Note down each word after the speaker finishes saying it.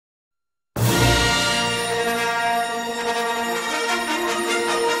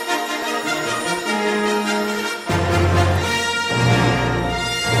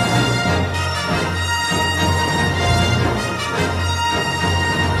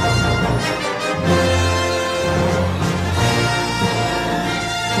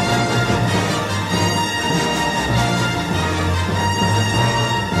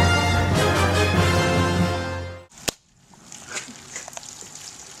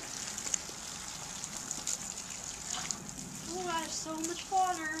so much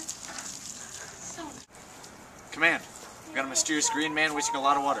water. So much. Command. We got a mysterious green man wasting a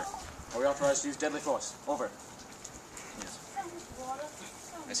lot of water. Are we authorized to use deadly force? Over. Yes. So much water.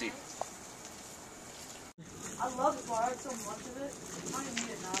 So I see. I love the water, so much of it. I don't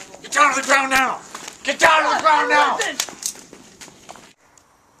need it now. Get down to the ground now! Get down to the ground now!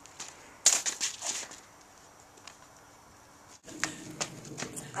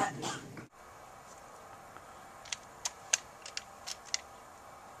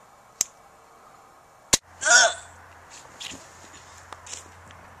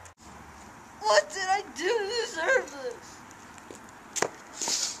 What did I do to deserve this?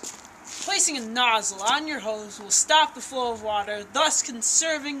 Placing a nozzle on your hose will stop the flow of water, thus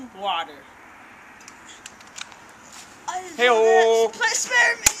conserving water. Hey-oh!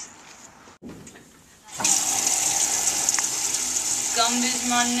 Spare me! Gumby's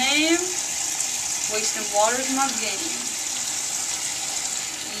my name. Wasting water's my game.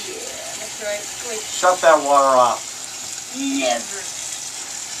 Yeah, that's right. Wait. Shut that water off. Never.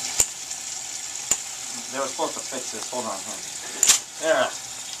 They were supposed to fix this. Hold on. There.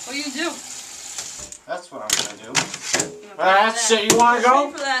 What do you do? That's what I'm gonna do. That's it. You wanna go?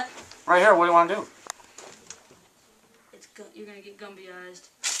 Wait for that. Right here. What do you want to do? You're gonna get Gumby-ized.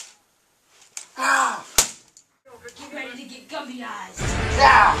 Ah! Get ready to get Gumby-ized.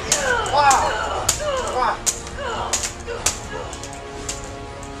 Yeah! Wow! Wow!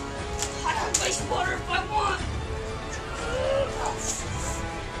 I can waste water if I want.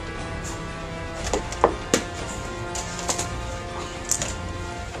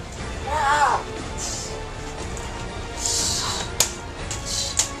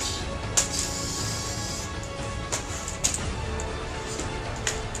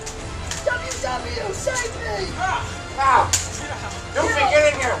 WW, save me! Now! Goofy, get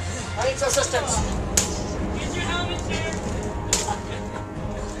in here! I need some assistance! Get your helmet, sir.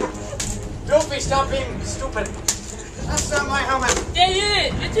 Goofy, stop being stupid! That's not my helmet! Yeah,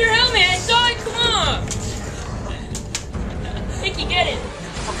 yeah, it's your helmet. I saw it. Come on. Mickey, get it.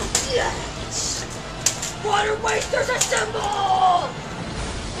 Yes! Water wasters assemble!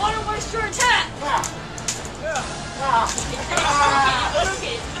 Water waster attack!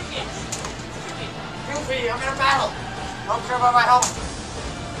 Okay. Goofy, I'm in a battle! Don't care about my helmet!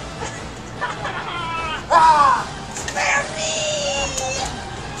 Spare me!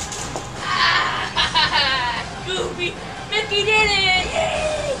 Goofy, Mickey did it.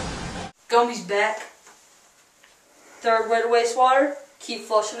 Yay! Gumby's back. Third way to waste water. Keep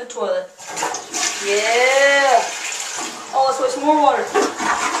flushing the toilet. Yeah. Oh, let's waste more water.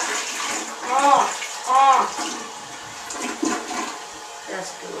 That's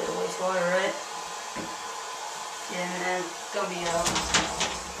a good way to waste water, right? Yeah, man. Gumby out.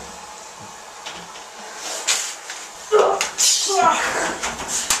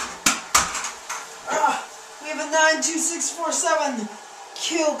 We have a 92647.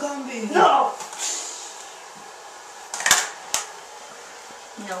 Kill Gumby. No!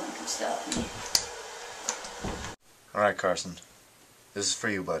 No one can stop me. Alright, Carson. This is for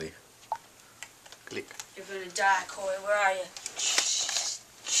you, buddy. Click. You're gonna die, Coy. Where are you?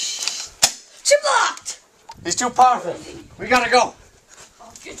 She blocked! He's too powerful. We gotta go.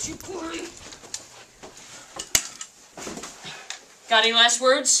 I'll get you, Coy. Got any last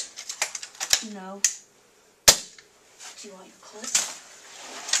words? No. Do you want your clip?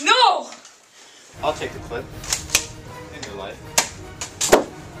 No. I'll take the clip. In your life.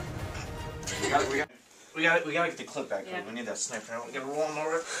 We gotta get the clip back. Yeah. We need that sniper. We gotta roll him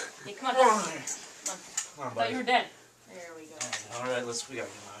over. Hey, come on. Come on, I thought buddy. you were dead. There we go. Alright, we gotta get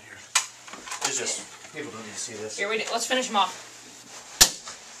him out of here. There's just people don't need to see this. Here, let's finish him off.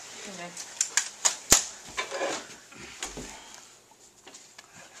 Okay.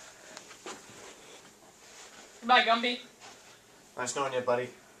 Goodbye, Gumby. Nice knowing you, buddy.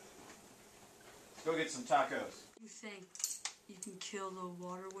 Go get some tacos. You think you can kill the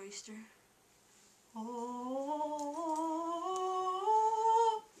water waster? Oh.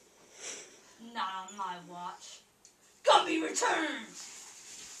 Not on my watch. Gumby returns!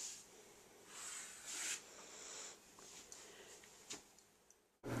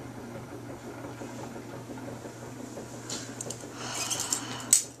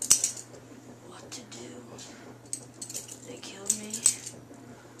 What to do? They killed me.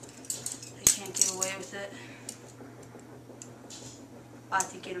 They can't get away with it. I have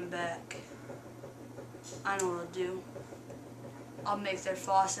to get them back. I know what I'll do. I'll make their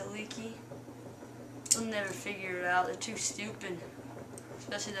faucet leaky. They'll never figure it out. They're too stupid.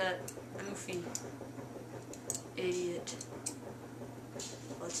 Especially that goofy idiot.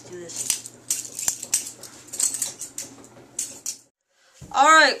 Let's do this.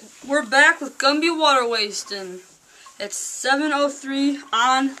 Alright, we're back with Gumby water wasting. It's 7:03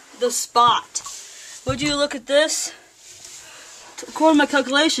 on the spot. Would you look at this? According to my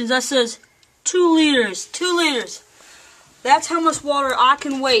calculations, that says 2 liters. 2 liters. That's how much water I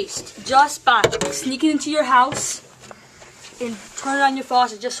can waste just by sneaking into your house and turning on your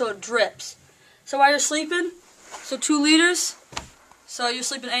faucet just so it drips. So while you're sleeping, so 2 liters, so you're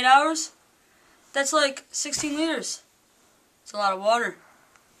sleeping 8 hours, that's like 16 liters. It's a lot of water.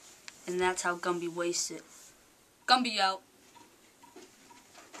 And that's how Gumby wastes it. Gumby out.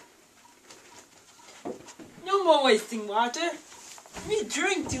 No more wasting water. We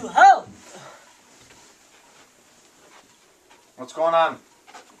drink to health. What's going on?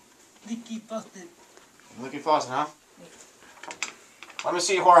 Leaky faucet. Leaky faucet, huh? Let me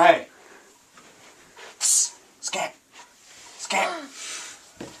see Jorge. Scat. Scat.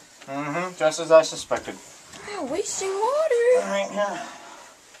 Just as I suspected. You're wasting water. Alright, yeah.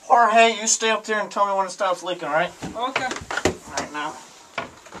 Jorge, you stay up there and tell me when it stops leaking, alright? Okay. Alright now.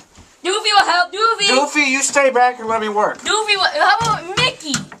 Doofy will help. Doofy. Doofy, you stay back and let me work. Doofy will. How about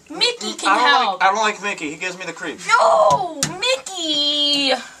Mickey? Mickey can help. I don't like Mickey. He gives me the creeps. No,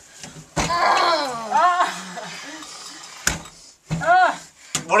 Mickey.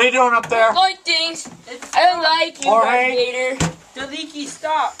 What are you doing up there? Good things. I don't like you, Darth Jorge. Vader. The leaky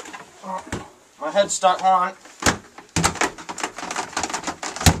stop. My head's stuck. Hold on.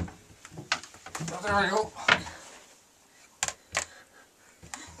 Oh, there we go.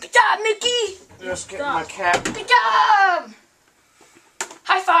 Good job, Mickey. Just getting my cap. Good job.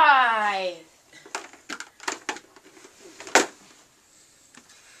 High five.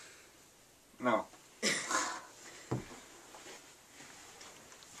 No.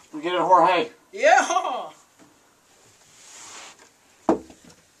 We get it, Jorge. Yeah.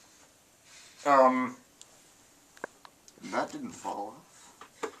 That didn't fall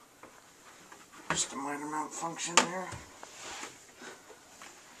off. Just a minor malfunction there.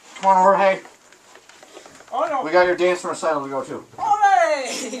 Come on, Jorge. Oh no. We got your dance recital to go to.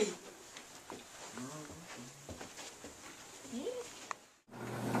 Hooray!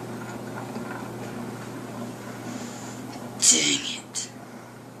 Dang it.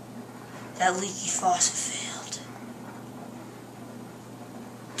 That leaky faucet failed.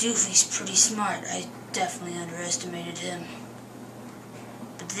 Doofy's pretty smart. I definitely underestimated him.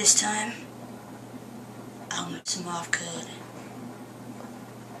 But this time, I'm gonna get some off code.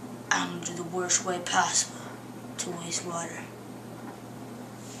 I'm gonna do the worst way possible to waste water.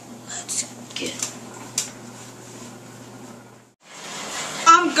 Let's get it.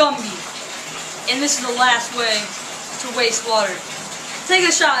 I'm Gumby, and this is the last way to waste water. Take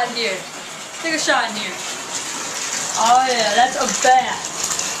a shot in here. Take a shot in here. Oh yeah, that's a bath.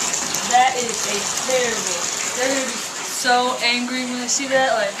 That is a terrible. They're gonna be so angry when they see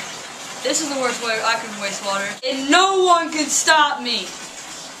that. Like, this is the worst way I can waste water, and no one can stop me.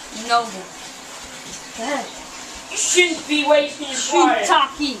 No one. You shouldn't be wasting your water.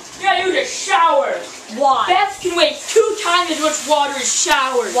 Shiitake. You gotta use a shower. Why? Baths can waste 2 times as much water as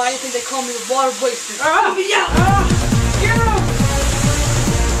showers. Why do you think they call me the water waster?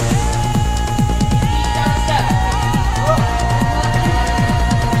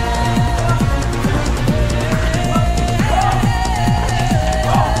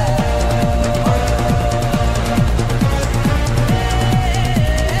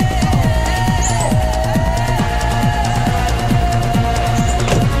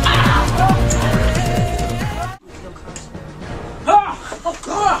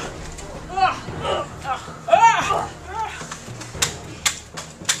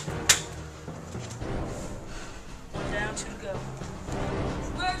 Down to go.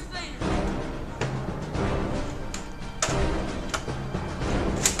 Where's Vader?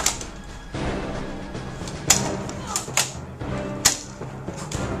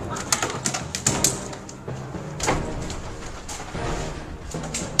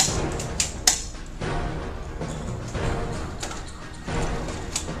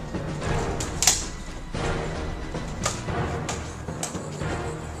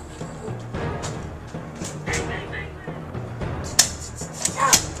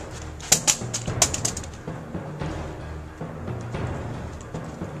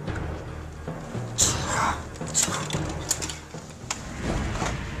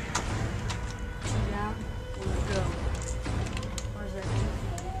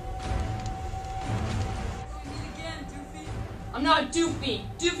 I'm not Doofy.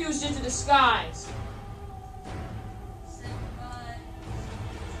 Doofy was just a disguise.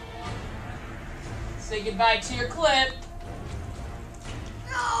 Say goodbye to your clip.